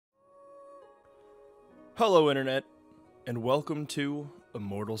Hello Internet, and welcome to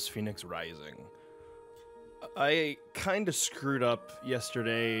Immortals Fenyx Rising. I kinda screwed up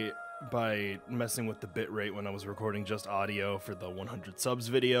yesterday by messing with the bitrate when I was recording just audio for the 100 subs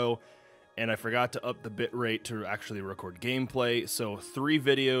video, and I forgot to up the bitrate to actually record gameplay, so 3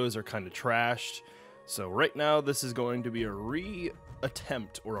 videos are kinda trashed. So right now this is going to be a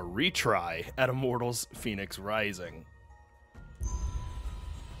re-attempt or a retry at Immortals Fenyx Rising.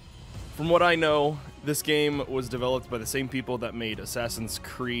 From what I know, this game was developed by the same people that made Assassin's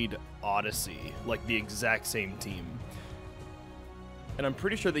Creed Odyssey, like the exact same team. And I'm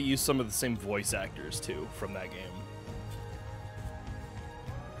pretty sure they used some of the same voice actors too from that game.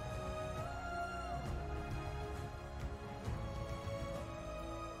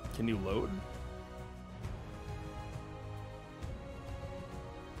 Can you load?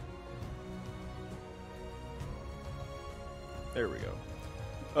 There we go.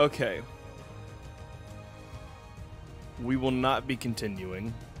 Okay. We will not be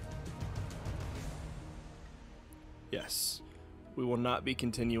continuing. Yes. We will not be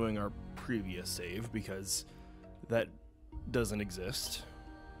continuing our previous save because that doesn't exist.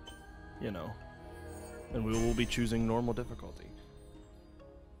 You know. And we will be choosing normal difficulty.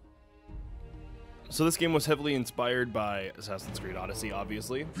 So this game was heavily inspired by Assassin's Creed Odyssey,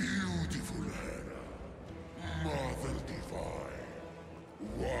 obviously. Beautiful Hera, Mother Divine,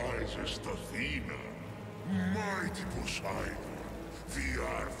 wisest Athena, mighty Poseidon, the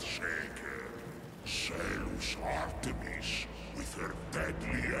Earth-shaker, Zeus Artemis, with her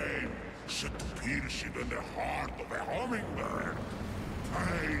deadly aim set to pierce even the heart of a hummingbird,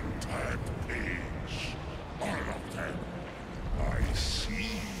 painted pigs, all of them, I see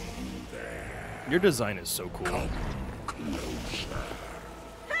you there. Your design is so cool. Come closer.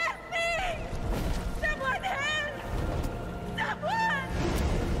 Help me! Someone help! Someone!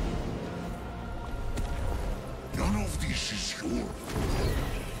 None of this is your fault.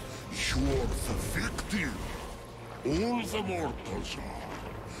 You're the victim. All the mortals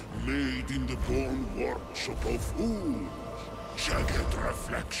are, made in the born workshop of fools, jagged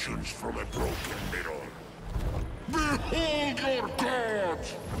reflections from a broken mirror. Behold your god!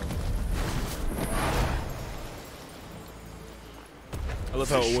 I love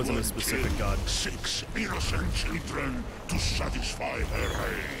how it wasn't a specific god. 6 innocent children to satisfy her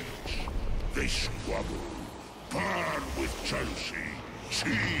rage. They squabble, burn with jealousy,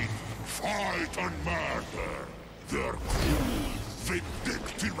 cheat, fight and murder. They're cruel,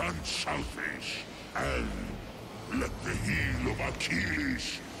 vindictive and selfish. And like the heel of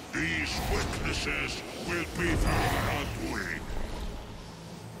Achilles, these weaknesses will be their undoing.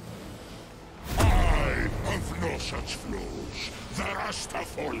 I have no such flaws. The rest have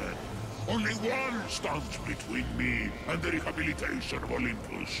fallen. Only one stands between me and the rehabilitation of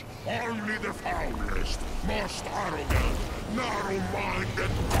Olympus. Only the foulest, most arrogant,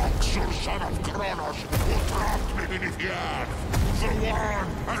 narrow-minded coxer son of Kronos who trapped me beneath the earth. The one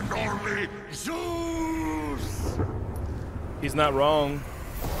and only Zeus! He's not wrong.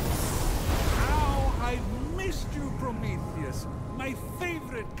 How I've missed you, Prometheus, my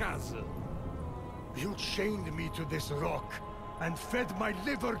favorite cousin. You chained me to this rock and fed my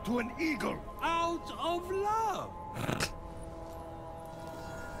liver to an eagle. Out of love.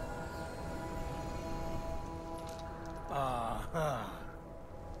 Aha.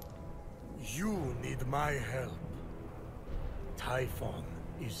 You need my help. Typhon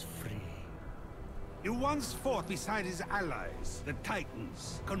is free. You once fought beside his allies, the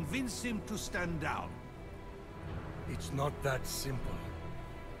Titans. Convince him to stand down. It's not that simple.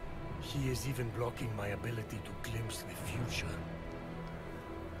 He is even blocking my ability to glimpse the future.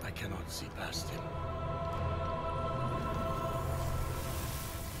 I cannot see past him.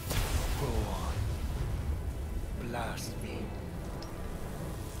 Go on. Blast me.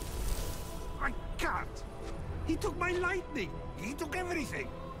 I can't. He took my lightning. He took everything.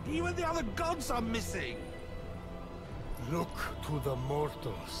 Even the other gods are missing. Look to the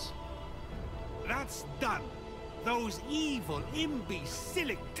mortals. That's done. Those evil,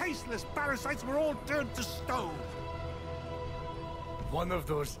 imbecilic, tasteless parasites were all turned to stone. One of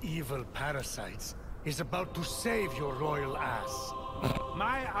those evil parasites is about to save your royal ass.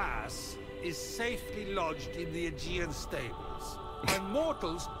 My ass is safely lodged in the Aegean stables. And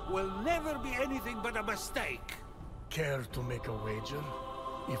mortals will never be anything but a mistake. Care to make a wager?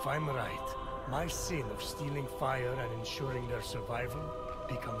 If I'm right, my sin of stealing fire and ensuring their survival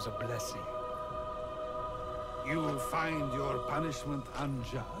becomes a blessing. You find your punishment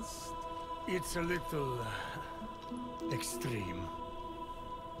unjust? It's a little extreme.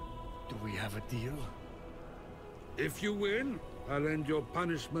 Do we have a deal? If you win, I'll end your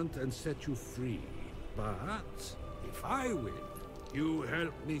punishment and set you free. But if I win, you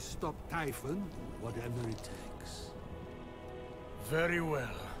help me stop Typhon, whatever it takes. Very well.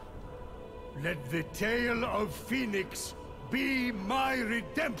 Let the tale of Phoenix be my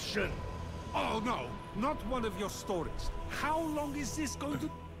redemption! Oh no, not one of your stories. How long is this going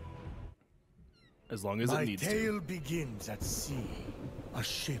to... As long as it My needs tale begins at sea. A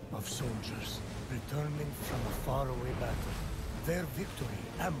ship of soldiers returning from a faraway battle. Their victory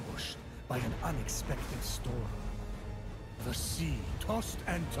ambushed by an unexpected storm. The sea tossed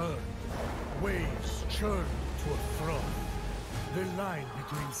and turned. Waves churned to a froth. The line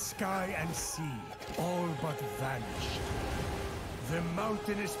between sky and sea all but vanished. The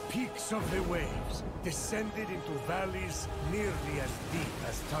mountainous peaks of the waves descended into valleys nearly as deep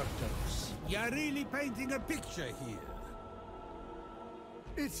as Tartarus. You're really painting a picture here.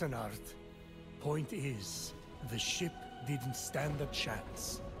 It's an art. Point is, the ship didn't stand a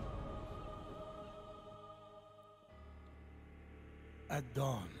chance. At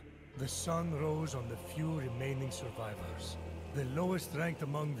dawn, the sun rose on the few remaining survivors. The lowest ranked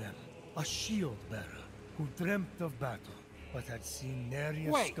among them, a shield bearer who dreamt of battle, but had seen nary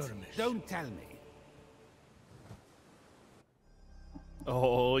a Wait, skirmish. don't tell me.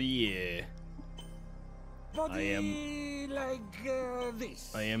 Oh yeah. Body I am- like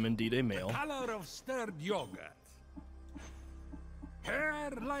this. I am indeed a male. Color of stirred yogurt.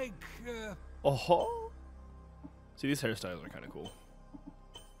 Hair like... Oh. See, these hairstyles are kind of cool.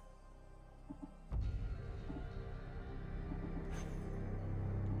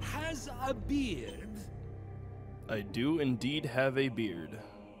 has a beard. I do indeed have a beard.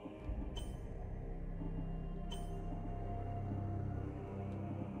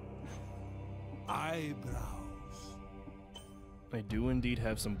 Eyebrows. I do indeed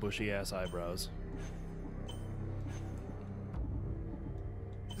have some bushy-ass eyebrows.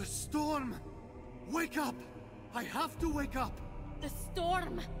 The storm! Wake up! I have to wake up! The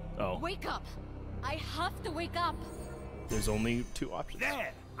storm! Oh. Wake up! I have to wake up! There's only two options.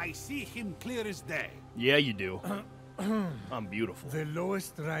 There! I see him clear as day. Yeah, you do. I'm beautiful. The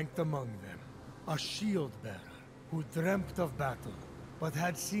lowest ranked among them, a shield bearer who dreamt of battle, but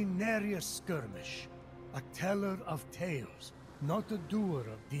had seen nary a skirmish. A teller of tales, not a doer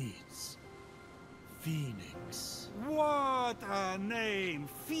of deeds. Fenyx. What a name!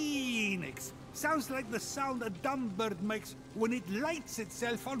 Phoenix! Sounds like the sound a dumb bird makes when it lights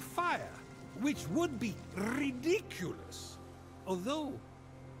itself on fire, which would be ridiculous. Although,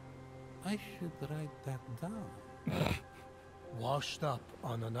 I should write that down. Washed up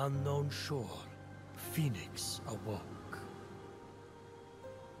on an unknown shore, Phoenix awoke.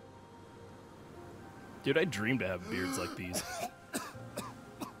 Dude, I dream to have beards like these.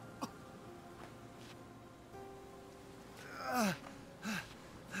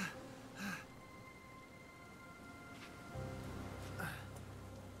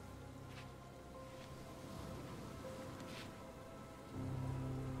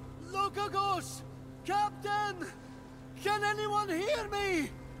 Locagos! Captain! Can anyone hear me?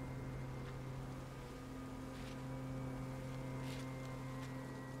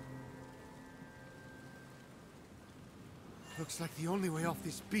 Looks like the only way off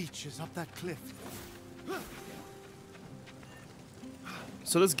this beach is up that cliff.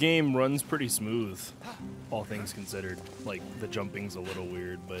 So this game runs pretty smooth, all things considered. Like, the jumping's a little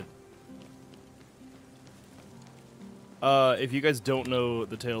weird, but... if you guys don't know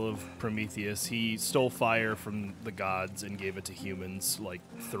the tale of Prometheus, he stole fire from the gods and gave it to humans, like,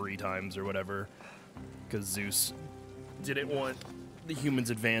 3 times or whatever. Because Zeus didn't want the humans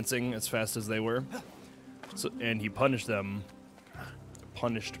advancing as fast as they were. So, and he punished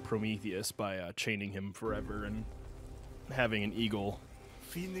Prometheus by chaining him forever and having an eagle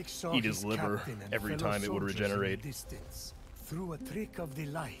Phoenix saw eat his liver captain and every fellow time it would soldiers in the regenerate. distance. Through a trick of the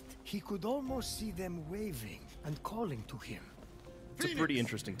light, he could almost see them waving and calling to him. It's a pretty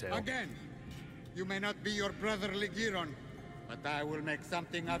interesting tale. Again, you may not be your brotherly Giron, but I will make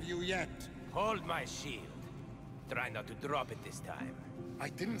something of you yet. Hold my shield. Try not to drop it this time. I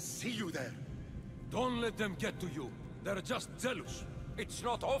didn't see you there. Don't let them get to you. They're just jealous. It's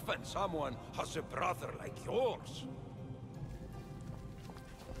not often someone has a brother like yours.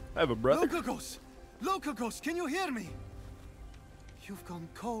 I have a brother. Locagos! Locagos, can you hear me? You've gone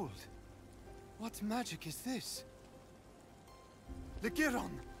cold. What magic is this?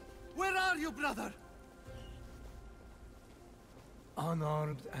 Ligiron! Where are you, brother?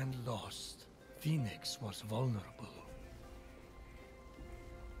 Unarmed and lost, Phoenix was vulnerable.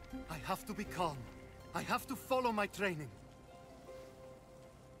 I have to be calm. I have to follow my training.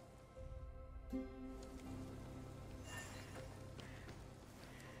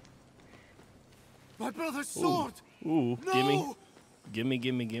 My brother's sword! Ooh, No! gimme. Gimme,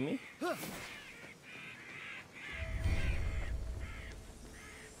 gimme, gimme.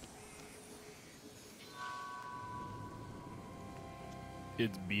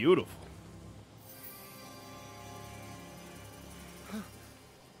 It's beautiful.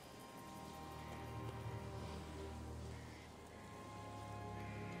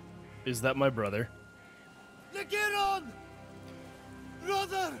 Is that my brother? Ligiron!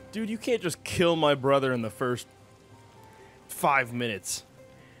 Brother! Dude, you can't just kill my brother in the first 5 minutes.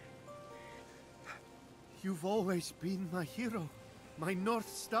 You've always been my hero, my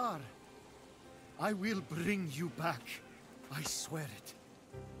North Star. I will bring you back. I swear it.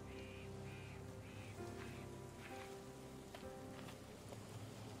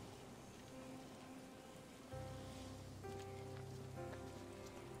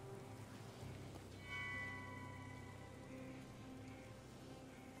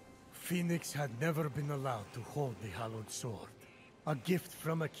 Fenyx had never been allowed to hold the hallowed sword. A gift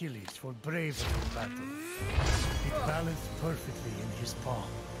from Achilles for bravery in battle. It balanced perfectly in his palm,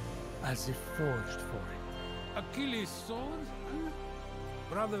 as if forged for it. Achilles' sword?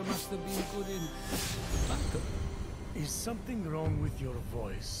 Brother must have been good in battle. Is something wrong with your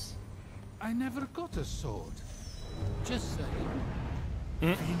voice? I never got a sword. Just saying.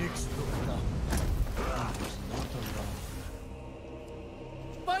 Fenyx looked up. He was not alone.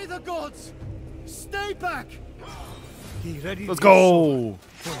 By the gods! Stay back! He readied Let's his go! sword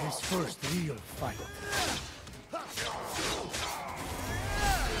for his first real fight.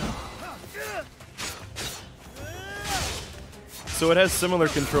 So it has similar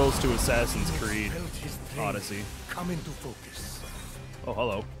controls to Assassin's Fenyx Creed felt his brain Odyssey. come into focus. Oh,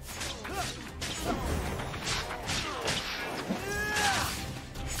 hello.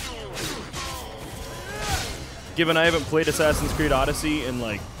 Given I haven't played Assassin's Creed Odyssey in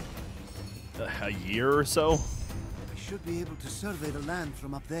like a year or so. I should be able to survey the land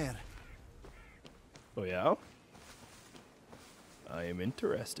from up there. Oh yeah? I am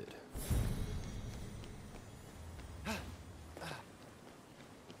interested.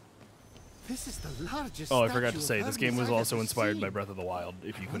 This is the largest Oh, I forgot statue to say, of this game Hermes was I've also ever inspired by seen. Breath of the Wild,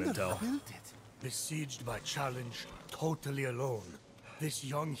 if you couldn't Wonder tell. who built it. Besieged by challenge, totally alone, this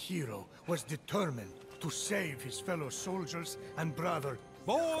young hero was determined to save his fellow soldiers and brother.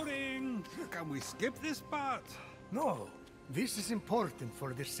 Boring! Can we skip this part? No, this is important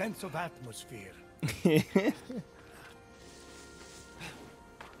for the sense of atmosphere.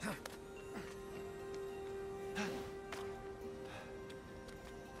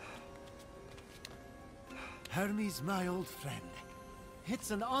 Hermes, my old friend. It's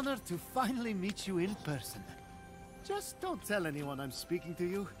an honor to finally meet you in person. Just don't tell anyone I'm speaking to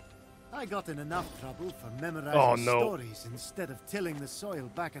you. I got in enough trouble for memorizing stories instead of tilling the soil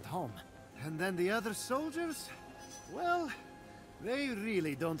back at home. And then the other soldiers? Well, they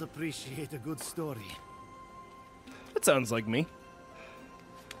really don't appreciate a good story. That sounds like me.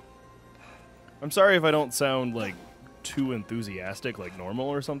 I'm sorry if I don't sound like too enthusiastic like normal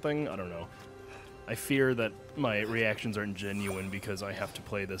or something. I don't know. I fear that my reactions aren't genuine because I have to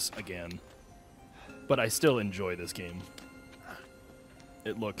play this again. But I still enjoy this game.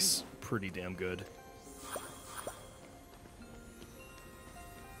 It looks pretty damn good.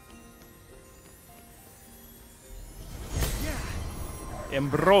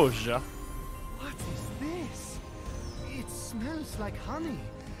 Ambrosia. What is this? It smells like honey,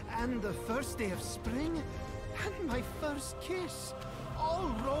 and the first day of spring, and my first kiss,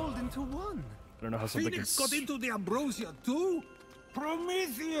 all rolled into one. I don't know how something Fenyx got into the ambrosia too?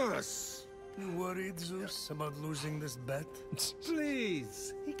 Prometheus! You worried, Zeus, about losing this bet?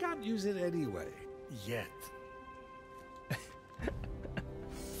 Please, he can't use it anyway. Yet.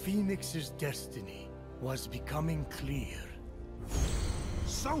 Fenyx's destiny was becoming clear.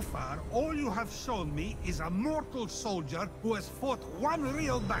 So far, all you have shown me is a mortal soldier who has fought one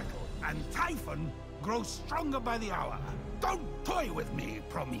real battle, and Typhon grows stronger by the hour. Don't toy with me,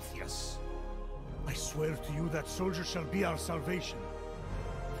 Prometheus. I swear to you that soldier shall be our salvation.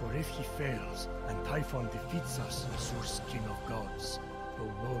 For if he fails, and Typhon defeats us, Zeus, King of Gods, the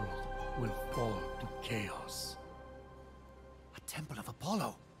world will fall to chaos. A temple of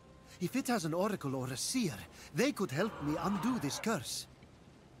Apollo. If it has an oracle or a seer, they could help me undo this curse.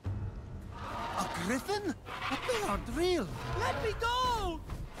 A griffin? But they aren't real. Let me go!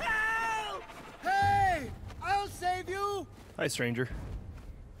 Help! Hey! I'll save you! Hi, stranger.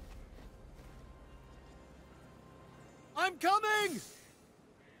 I'm coming!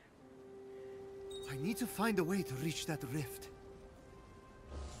 I need to find a way to reach that rift.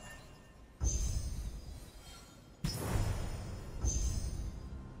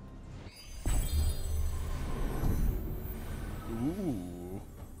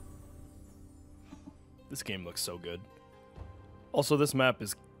 This game looks so good. Also, this map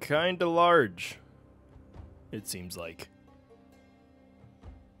is kinda large. It seems like.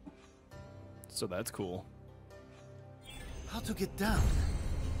 So that's cool. How to get down?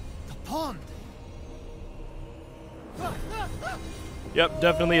 The pond! Yep,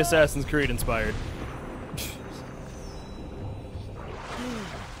 definitely Assassin's Creed inspired.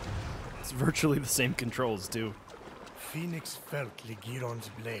 It's virtually the same controls, too. Fenyx felt Ligiron's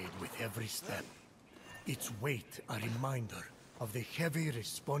blade with every step. Its weight a reminder of the heavy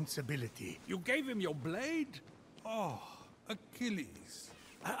responsibility. You gave him your blade? Oh, Achilles.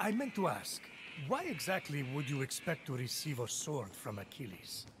 I meant to ask, why exactly would you expect to receive a sword from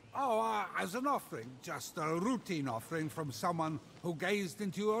Achilles? Oh, as an offering. Just a routine offering from someone who gazed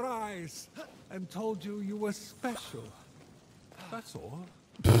into your eyes and told you you were special. That's all.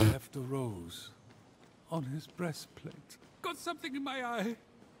 I left a rose on his breastplate. Got something in my eye.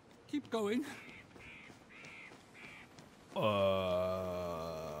 Keep going.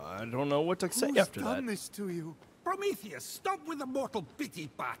 I don't know what to say after Who's that. done this to you? Prometheus, stop with the mortal pity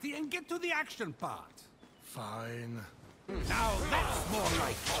party and get to the action part. Fine. Now that's more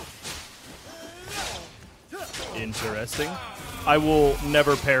like it. Interesting. I will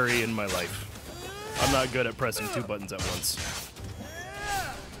never parry in my life. I'm not good at pressing 2 buttons at once.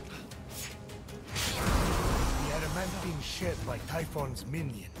 The adamantine shed by Typhon's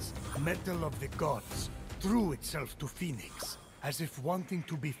minions, metal of the gods, threw itself to Fenyx, as if wanting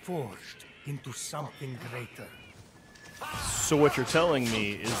to be forged into something greater. So what you're telling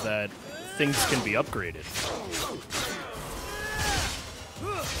me is that things can be upgraded.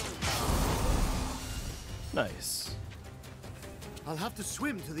 Nice. I'll have to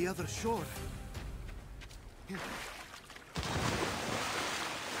swim to the other shore.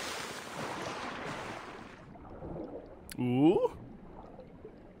 Ooh.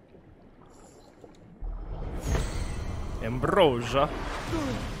 Ambrosia.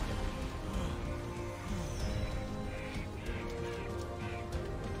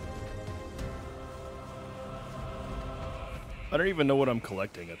 I don't even know what I'm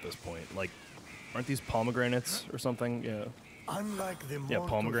collecting at this point. Like, aren't these pomegranates or something? Yeah. Unlike the mortal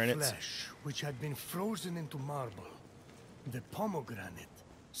pomegranates. flesh, which had been frozen into marble, the pomegranate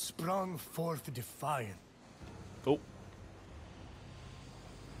sprung forth defiant. Oh.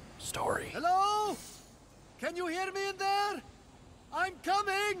 Story. Hello? Can you hear me in there? I'm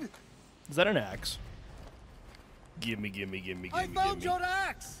coming! Is that an axe? Gimme. I found your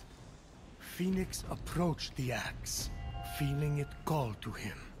axe! Fenyx approached the axe, feeling it call to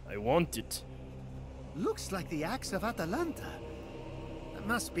him. I want it. Looks like the axe of Atalanta. That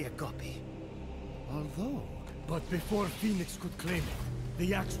must be a copy. Although... But before Fenyx could claim it,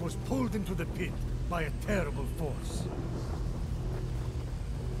 the axe was pulled into the pit by a terrible force.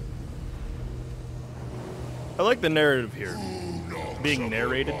 I like the narrative here. Being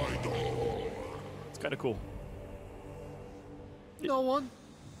narrated. It's kind of cool. No one?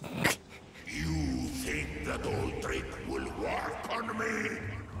 You think that old trick will work on me?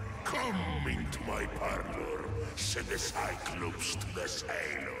 Come into my parlor, said the Cyclops to the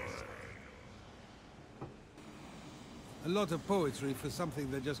sailor. A lot of poetry for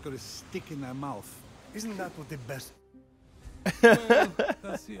something they're just going to stick in their mouth. Isn't that what the best... Well,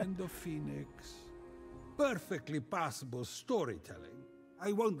 that's the end of Fenyx. Perfectly passable storytelling.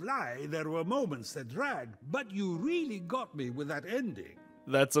 I won't lie, there were moments that dragged, but you really got me with that ending.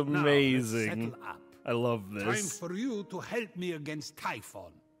 That's Now, let's amazing. settle up. I love Time this. for you to help me against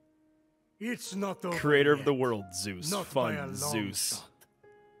Typhon. It's not over Creator of yet. the world, Zeus. Not by a Fun, long Zeus. shot.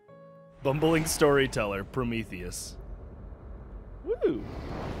 Bumbling storyteller, Prometheus. Woo!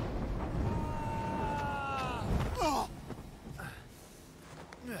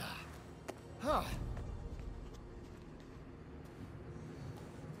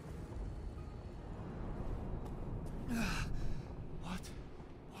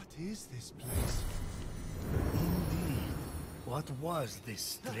 What is this place? Indeed. What was this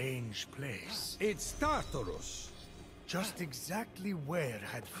strange place? It's Tartarus. Just exactly where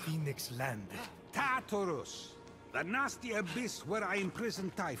had Fenyx landed? Tartarus! The nasty abyss where I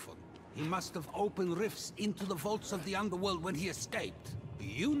imprisoned Typhon. He must have opened rifts into the vaults of the underworld when he escaped.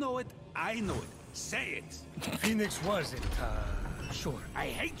 You know it, I know it. Say it. Fenyx wasn't, sure. I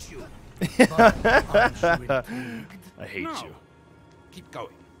hate you. But aren't you intrigued? I hate No. you. Keep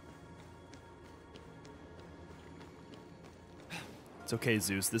going. It's okay,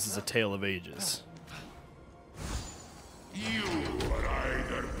 Zeus. This is a tale of ages. You are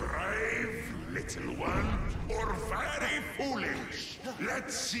either brave, little one, or very foolish.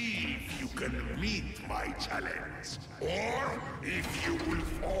 Let's see if you can meet my challenge, or if you will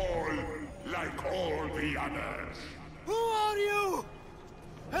fall like all the others. Who are you?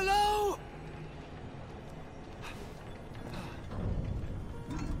 Hello?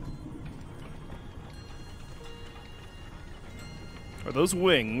 Are those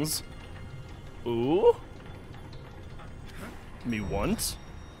wings? Ooh. Me once.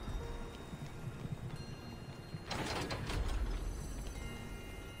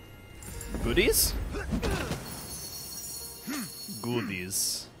 Goodies?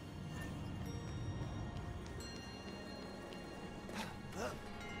 Goodies.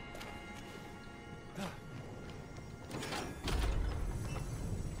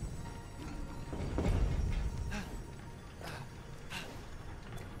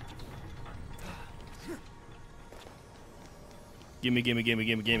 Gimme, gimme, gimme,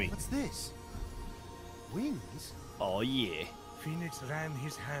 gimme, gimme. What's this? Wings? Oh yeah. Phoenix ran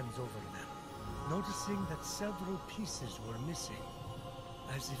his hands over them, noticing that several pieces were missing,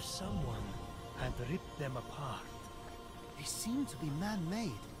 as if someone had ripped them apart. They seem to be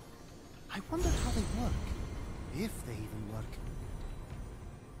man-made. I wonder how they work. If they even work.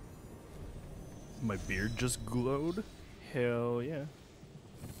 My beard just glowed? Hell yeah.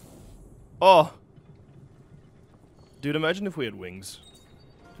 Oh! Dude, imagine if we had wings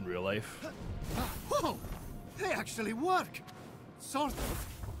in real life. Whoa! They actually work! Sort of.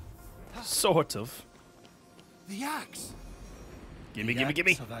 Sort of. The axe! Gimme, The gimme,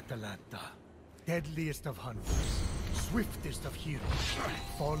 gimme. axe of Atalanta, deadliest of hunters, swiftest of heroes,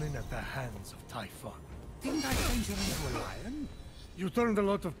 fallen at the hands of Typhon. Didn't I change her into a lion? You turned a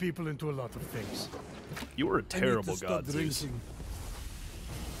lot of people into a lot of things. You were a terrible I need to god, stop Zeus. drinking.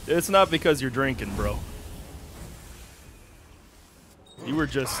 It's not because you're drinking, bro. You were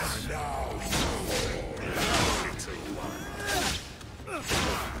just...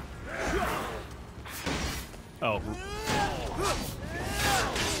 Oh.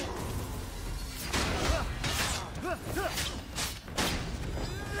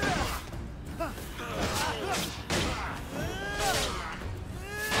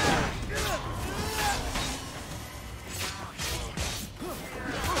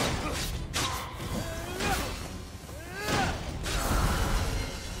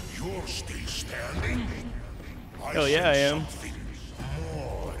 You're still standing? Hell yeah, I am. Something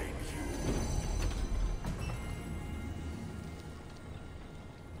more in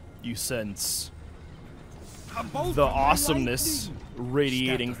you. You sense A bolt the from my awesomeness lightning.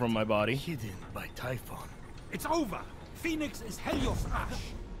 radiating from my body. Hidden by Typhon. It's over. Phoenix is Helios Ash.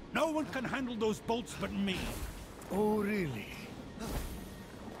 No one can handle those bolts but me. Oh, really?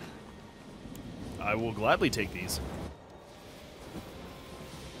 I will gladly take these.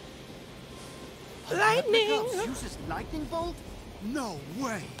 Lightning! Uses lightning bolt? No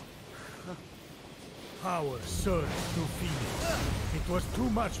way! Power surged through Phoenix. It was too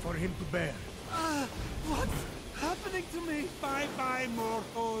much for him to bear. What's happening to me? Bye-bye,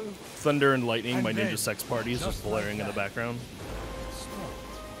 mortal. Thunder and lightning, And my then, ninja sex party is just just blaring like in the that. background.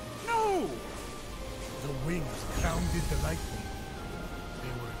 Stopped. No! The wings grounded the lightning.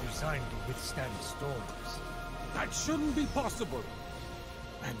 They were designed to withstand storms. That shouldn't be possible.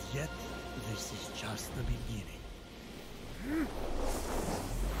 And yet, this is just the beginning.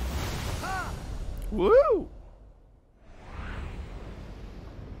 Woo!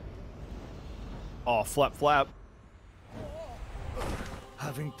 Oh, flap, flap.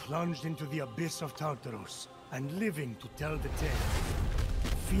 Having plunged into the abyss of Tartaros and living to tell the tale,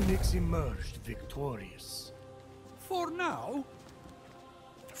 Phoenix emerged victorious. For now,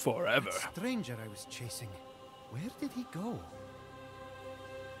 Forever. Stranger I was chasing. Where did he go?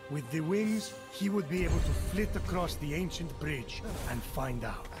 With the wings, he would be able to flit across the ancient bridge and find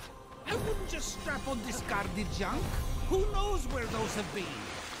out. I wouldn't just strap on discarded junk. Who knows where those have been?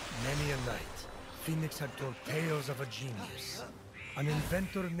 Many a night, Phoenix had told tales of a genius, an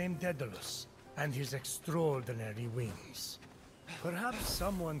inventor named Daedalus, and his extraordinary wings. Perhaps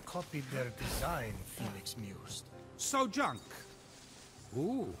someone copied their design, Phoenix mused. So junk.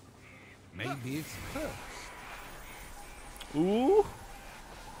 Ooh, maybe it's cursed. Ooh.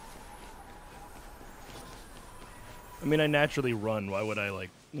 I mean, I naturally run. Why would I, like,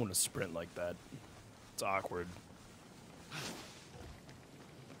 want to sprint like that? It's awkward.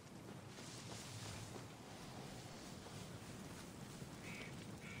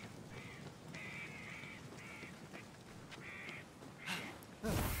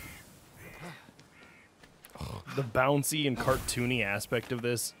 The bouncy and cartoony aspect of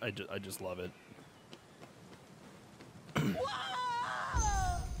this, I just love it. I'm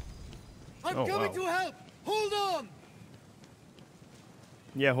Oh, coming wow. to help! Hold on!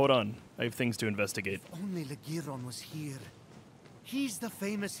 Yeah, hold on. I have things to investigate. Only Legiron was here. He's the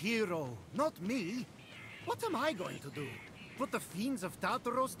famous hero, not me. What am I going to do? Put the fiends of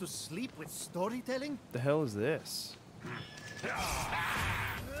Tartaros to sleep with storytelling? The hell is this?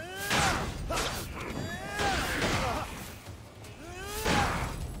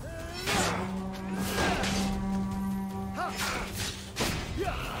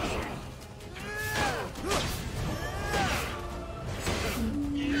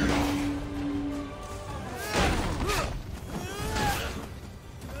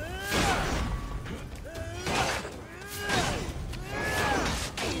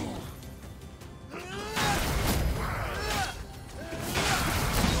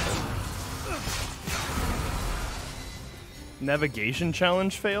 Navigation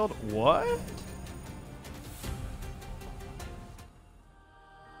challenge failed? What?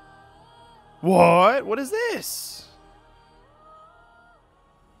 What? What is this?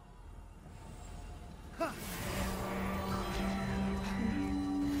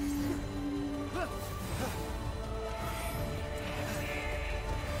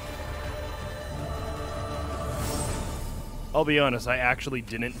 I'll be honest, I actually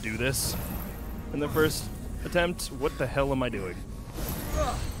didn't do this in the first attempt. What the hell am I doing?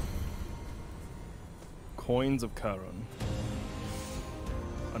 Coins of Charon.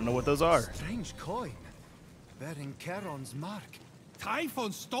 I don't know what those are. Strange coin, bearing Charon's mark.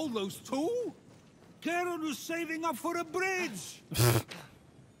 Typhon stole those too? Charon was saving up for a bridge!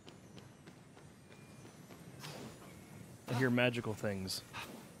 I hear magical things.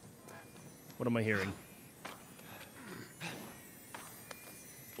 What am I hearing?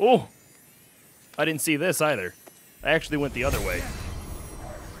 Oh! I didn't see this either. I actually went the other way.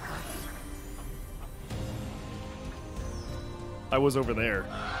 I was over there.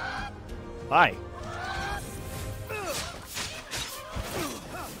 Hi.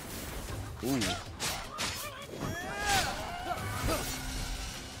 Ooh.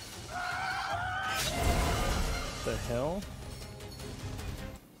 The hell?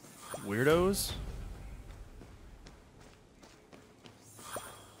 Weirdos?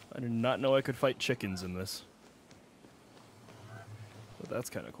 I did not know I could fight chickens in this. But that's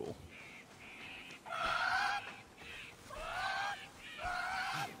kind of cool.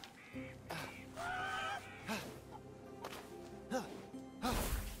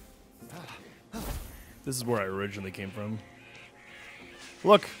 This is where I originally came from.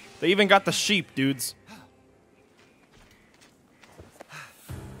 Look, they even got the sheep, dudes.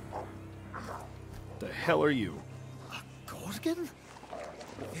 The hell are you? Gorgon?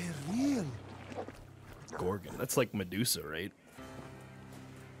 They're real. Gorgon. That's like Medusa, right?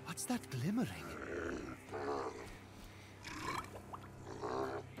 What's that glimmering?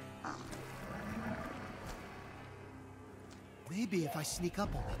 Maybe if I sneak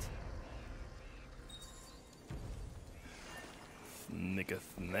up on it. Nick a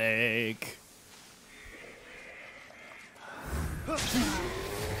snake.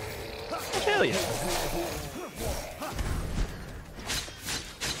 Hell yeah.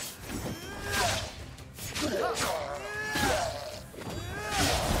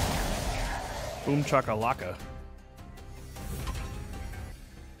 Boom chakalaka.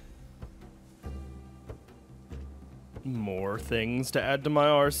 More things to add to my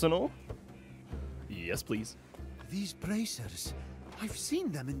arsenal? Yes, please. These bracers, I've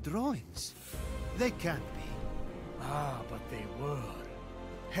seen them in drawings. They can't be. Ah, but they were.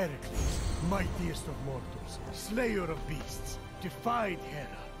 Heracles, mightiest of mortals, slayer of beasts, defied Hera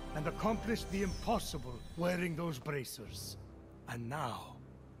and accomplished the impossible wearing those bracers. And now,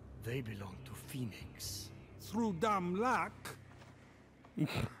 they belong to Phoenix. Through dumb luck.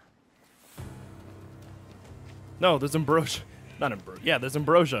 No, there's Ambrosia. Not Ambrosia. Yeah, there's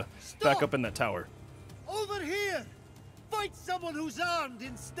Ambrosia. Back up in that tower. Over here! Fight someone who's armed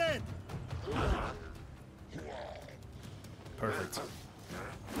instead! Perfect.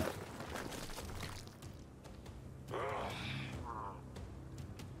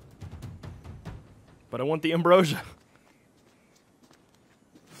 But I want the Ambrosia.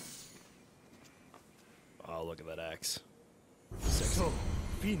 Oh, look at that axe. So,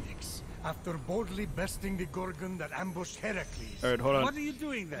 Phoenix, after boldly besting the Gorgon that ambushed Heracles. All right, hold on. What are you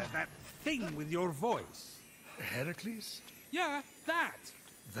doing there? That thing with your voice? Heracles? Yeah, that.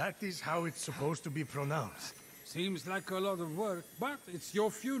 That is how it's supposed to be pronounced. Seems like a lot of work, but it's your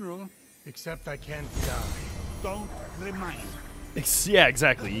funeral. Except I can't die. Don't remind. Yeah,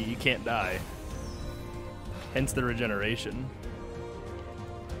 exactly. You can't die. Hence the regeneration.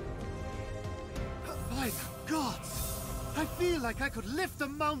 By the gods! I feel like I could lift a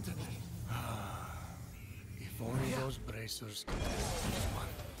mountain. If only those bracers could do one.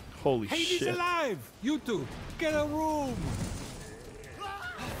 Holy Hades shit. alive! You two, get a room!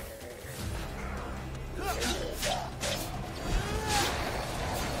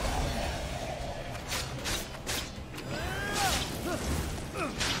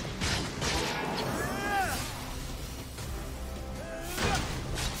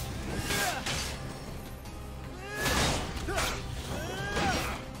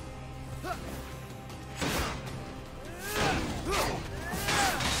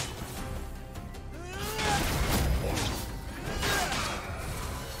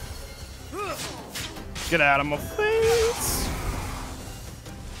 Get out of my face!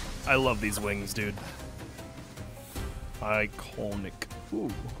 I love these wings, dude. Iconic. Ooh.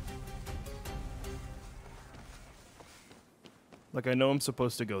 Like, I know I'm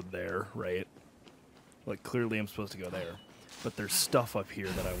supposed to go there, right? Like, clearly I'm supposed to go there. But there's stuff up here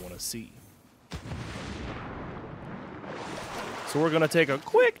that I want to see. So we're gonna take a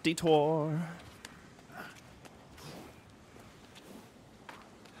quick detour.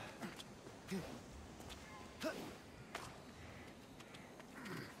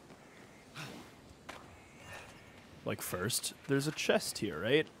 Like, first, there's a chest here,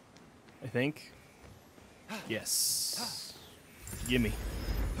 right? I think. Yes. Gimme.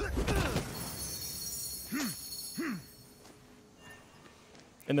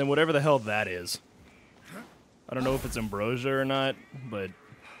 And then whatever the hell that is. I don't know if it's ambrosia or not, but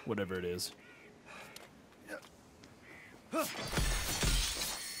whatever it is.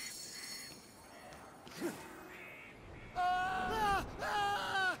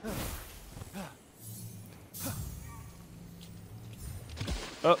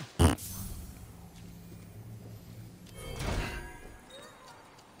 Oh.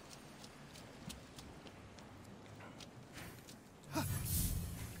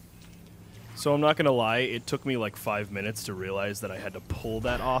 So I'm not gonna lie, it took me like 5 minutes to realize that I had to pull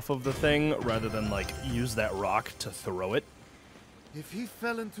that off of the thing rather than like use that rock to throw it. If he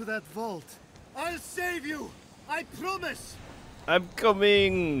fell into that vault, I'll save you! I promise! I'm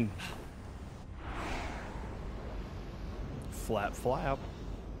coming! Flap, flap.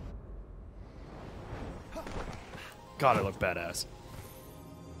 God, I look badass.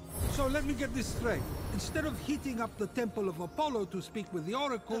 So let me get this straight. Instead of heating up the Temple of Apollo to speak with the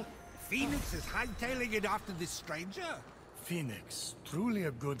Oracle, Fenyx is hightailing it after this stranger? Fenyx, truly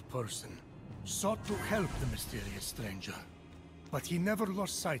a good person, sought to help the mysterious stranger. But he never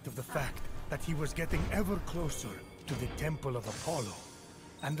lost sight of the fact that he was getting ever closer to the Temple of Apollo,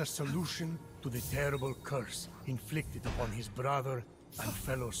 and a solution to the terrible curse inflicted upon his brother and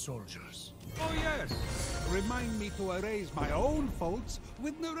fellow soldiers. Oh yes, remind me to erase my own faults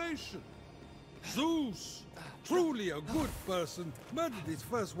with narration. Zeus, truly a good person, murdered his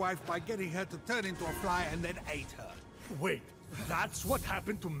first wife by getting her to turn into a fly and then ate her. Wait, that's what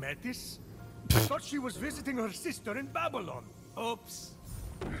happened to Metis? I thought she was visiting her sister in Babylon. Oops.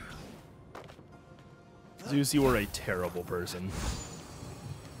 Zeus, you are a terrible person.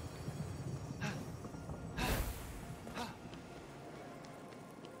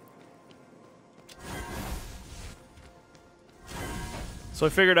 So I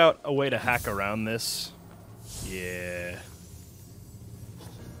figured out a way to hack around this. Yeah.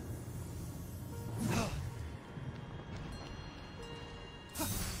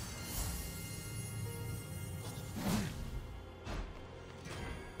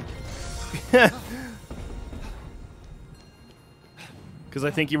 Because I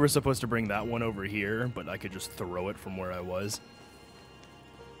think you were supposed to bring that one over here, but I could just throw it from where I was.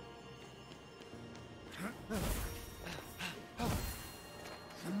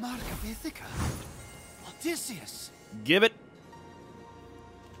 The Mark of Ithaca. Odysseus. Give it.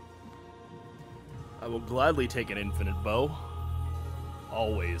 I will gladly take an infinite bow.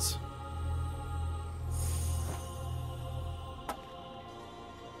 Always.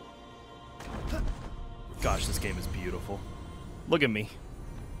 Gosh, this game is beautiful. Look at me.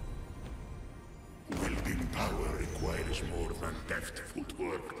 Wielding power requires more than deft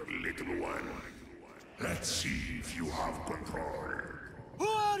footwork, little one. Let's see if you have control. Who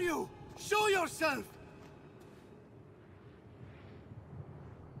are you? Show yourself!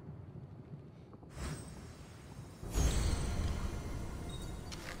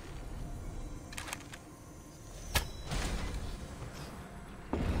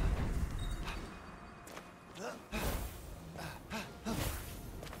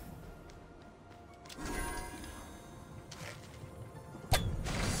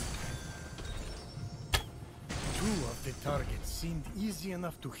 The target seemed easy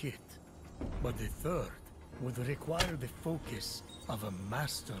enough to hit, but the third would require the focus of a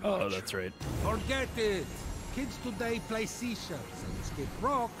master. Oh, that's right. Forget it. Kids today play seashells and skip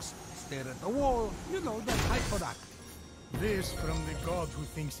rocks, stare at the wall, you know, they're hyperactive. This from the god who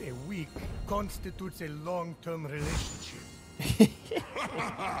thinks a week constitutes a long-term relationship.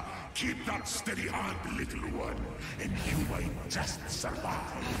 Keep that steady hand, little one, and you might just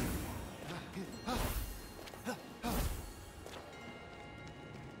survive.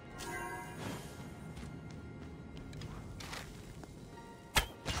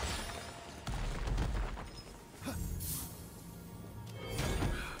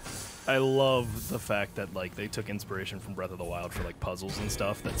 I love the fact that like they took inspiration from Breath of the Wild for like puzzles and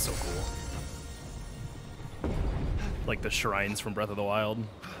stuff. That's so cool. like the shrines from Breath of the Wild,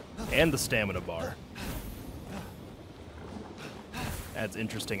 and the stamina bar. Adds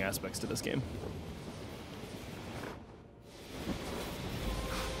interesting aspects to this game.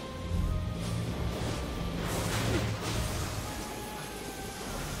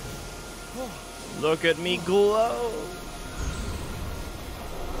 Look at me glow!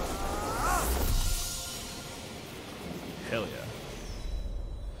 Hell yeah.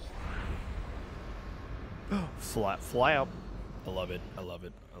 Fly up. I love it. I love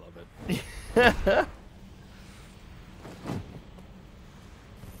it. I love it.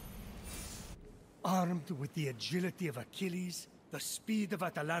 Armed with the agility of Achilles, the speed of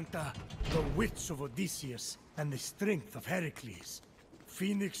Atalanta, the wits of Odysseus, and the strength of Heracles,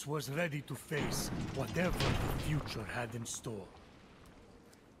 Fenyx was ready to face whatever the future had in store.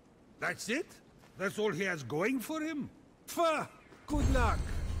 That's it? That's all he has going for him? Pfft! Good luck!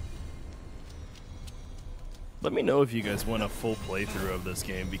 Let me know if you guys want a full playthrough of this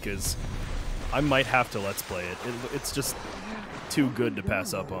game, because I might have to let's play it. It's just too good to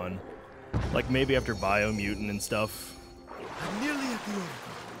pass up on. Like maybe after Biomutant and stuff. I'm nearly at the Oracle.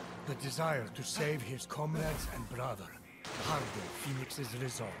 The desire to save his comrades and brother hardened Fenyx's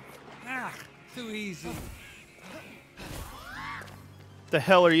resolve. Ah, too easy. The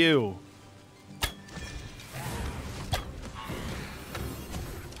hell are you?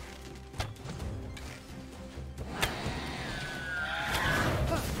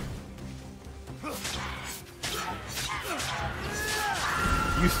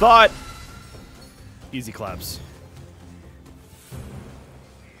 You thought... Easy claps.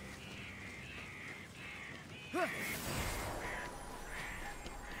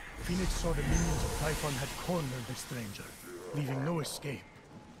 Fenyx saw the minions of Typhon had cornered the stranger, leaving no escape.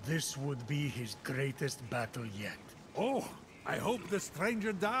 This would be his greatest battle yet. Oh, I hope the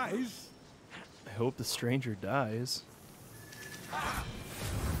stranger dies. I hope the stranger dies.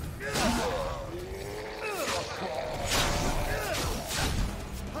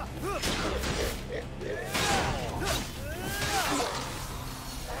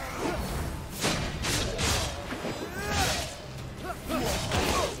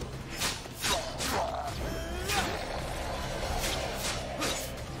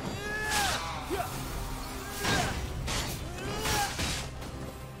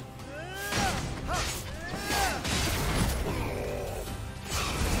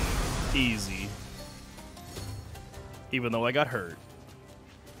 Easy. Even though I got hurt.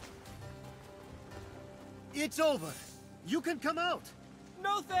 It's over. You can come out.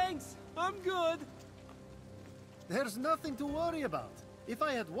 No thanks. I'm good. There's nothing to worry about. If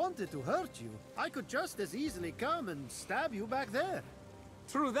I had wanted to hurt you, I could just as easily come and stab you back there.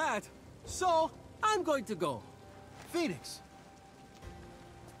 True that. So, I'm going to go. Fenyx.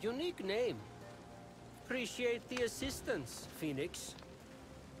 Unique name. Appreciate the assistance, Fenyx.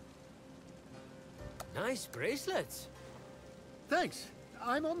 Nice bracelets. Thanks.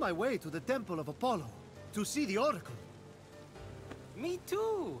 I'm on my way to the Temple of Apollo to see the Oracle. Me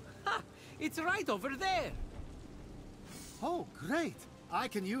too. Ha! It's right over there. Oh, great. I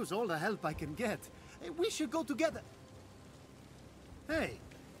can use all the help I can get. We should go together. Hey,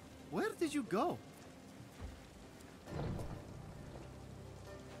 where did you go?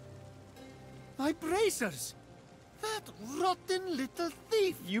 My bracers! That rotten little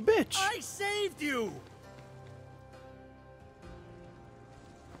thief! You bitch! I saved you!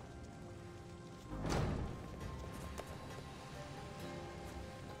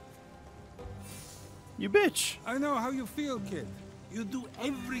 You bitch! I know how you feel, kid. You do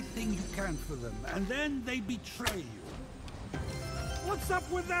everything you can for them, and then they betray you. What's up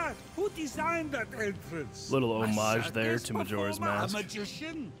with that? Who designed that entrance? Little A homage there circus to Majora's performer? Mask. A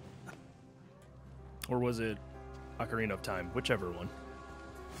magician? Or was it Ocarina of Time? Whichever one.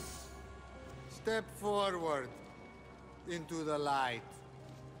 Step forward into the light.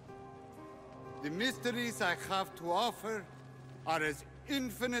 The mysteries I have to offer are as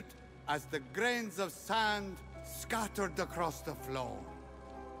infinite as the grains of sand scattered across the floor.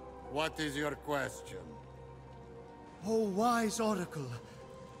 What is your question? Oh, wise Oracle.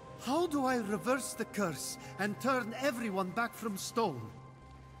 How do I reverse the curse and turn everyone back from stone?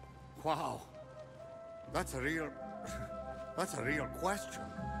 Wow. That's a real question.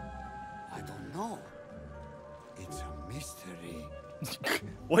 I don't know. It's a mystery.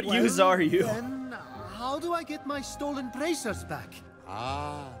 What use are you? Then, how do I get my stolen bracers back?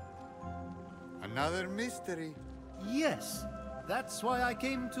 Ah. Another mystery. Yes, that's why I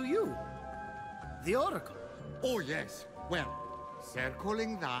came to you. The Oracle. Oh, yes. Well,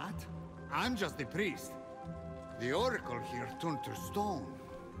 circling that, I'm just the priest. The Oracle here turned to stone.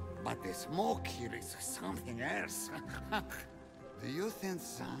 But the smoke here is something else. Do you think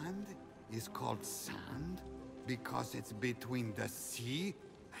sand is called sand because it's between the sea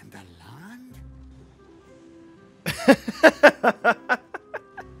and the land?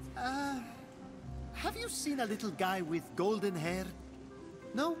 Have you seen a little guy with golden hair?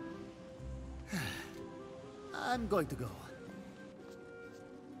 No? I'm going to go.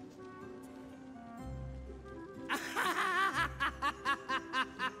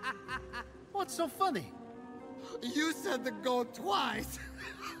 What's so funny? You said to go twice,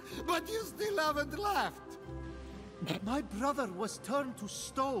 but you still haven't left. My brother was turned to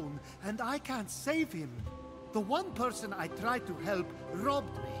stone, and I can't save him. The one person I tried to help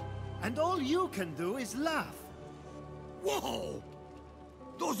robbed me, and all you can do is laugh. Whoa!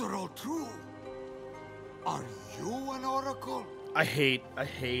 Those are all true. Are you an oracle? I hate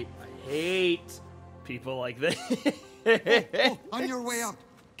people like this. Oh, on your way out,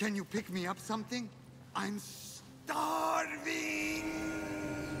 can you pick me up something? I'm starving!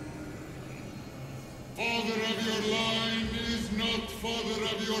 Father of your line is not father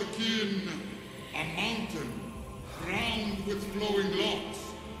of your kin. A mountain, crowned with flowing locks,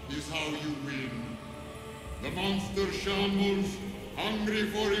 is how you win. The monster shambles, hungry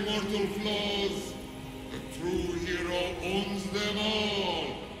for immortal flaws. The true hero owns them all,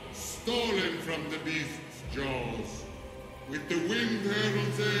 stolen from the beast's jaws. With the winged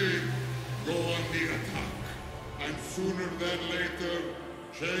herald's aid, go on the attack, and sooner than later,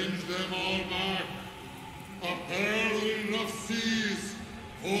 change them all back. A pearl in rough seas,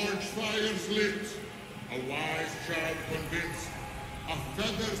 forge fires lit, a wise child convinced, a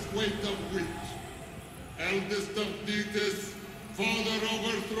feather's weight of wit. Eldest of Thetis, father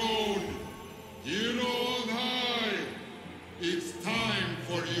overthrown, hero on high, it's time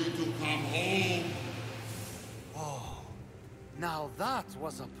for you to come home. Oh, now that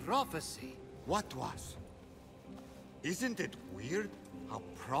was a prophecy. What was? Isn't it weird how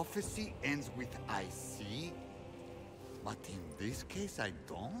prophecy ends with I see? But in this case, I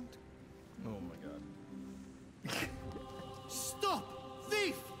don't? Oh my god. Stop!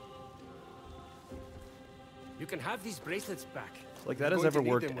 Thief! You can have these bracelets back. Like that You're has going ever to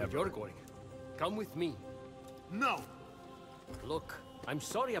need worked them where ever. You're going. Come with me. No! Look, I'm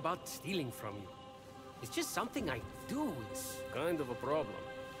sorry about stealing from you. It's just something I do. It's kind of a problem.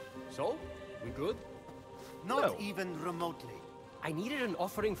 So, we good? Not No. even remotely. I needed an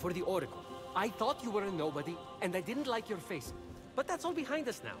offering for the Oracle. I thought you were a nobody, and I didn't like your face. But that's all behind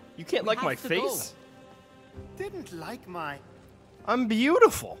us now. You can't We like have my to face? Didn't like my... I'm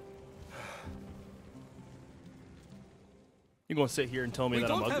beautiful. You gonna sit here and tell me We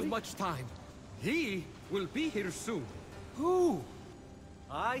that I'm don't have ugly? much time. He will be here soon. Who?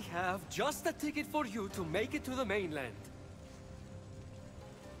 I have just a ticket for you to make it to the mainland.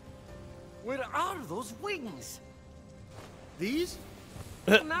 Where are those wings? These?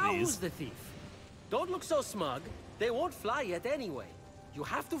 Now These. who's the thief? Don't look so smug. They won't fly yet anyway. You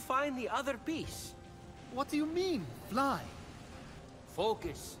have to find the other piece. What do you mean, fly?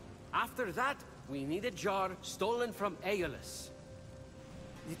 Focus. After that, we need a jar stolen from Aeolus.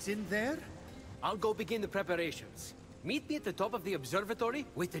 It's in there? I'll go begin the preparations. Meet me at the top of the observatory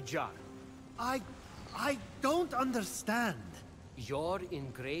with the jar. I don't understand. You're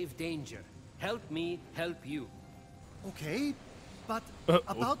in grave danger. Help me help you. Okay, but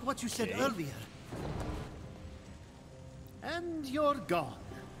about what you said okay. earlier. And you're gone.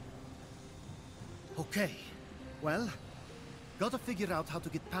 Okay, well, gotta figure out how to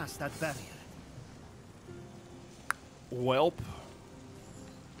get past that barrier. Welp.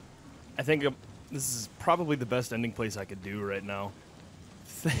 I think this is probably the best ending place I could do right now.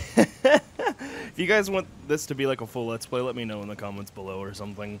 If you guys want this to be like a full Let's Play, let me know in the comments below or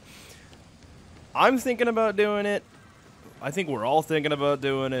something. I'm thinking about doing it. I think we're all thinking about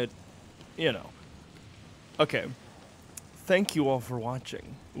doing it. You know. Okay. Thank you all for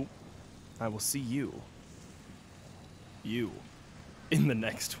watching. Oop. I will see you in the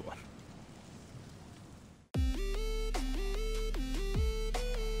next one.